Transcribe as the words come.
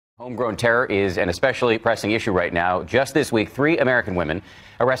Homegrown terror is an especially pressing issue right now. Just this week, 3 American women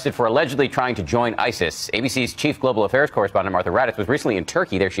arrested for allegedly trying to join ISIS. ABC's chief global affairs correspondent Martha Raddatz was recently in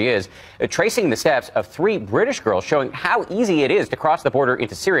Turkey. There she is, tracing the steps of 3 British girls, showing how easy it is to cross the border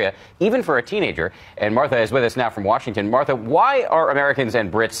into Syria, even for a teenager. And Martha is with us now from Washington. Martha, why are Americans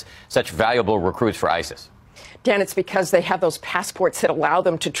and Brits such valuable recruits for ISIS? Dan, it's because they have those passports that allow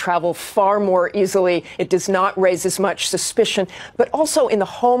them to travel far more easily. It does not raise as much suspicion. But also in the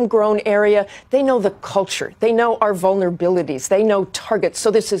homegrown area, they know the culture. They know our vulnerabilities. They know targets.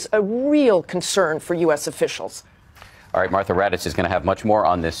 So this is a real concern for U.S. officials. All right, Martha Raddatz is going to have much more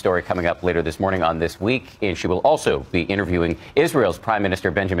on this story coming up later this morning on This Week. And she will also be interviewing Israel's Prime Minister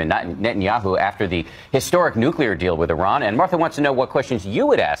Benjamin Netanyahu after the historic nuclear deal with Iran. And Martha wants to know what questions you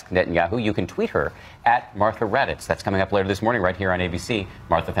would ask Netanyahu. You can tweet her at Martha Raddatz. That's coming up later this morning right here on ABC.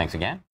 Martha, thanks again.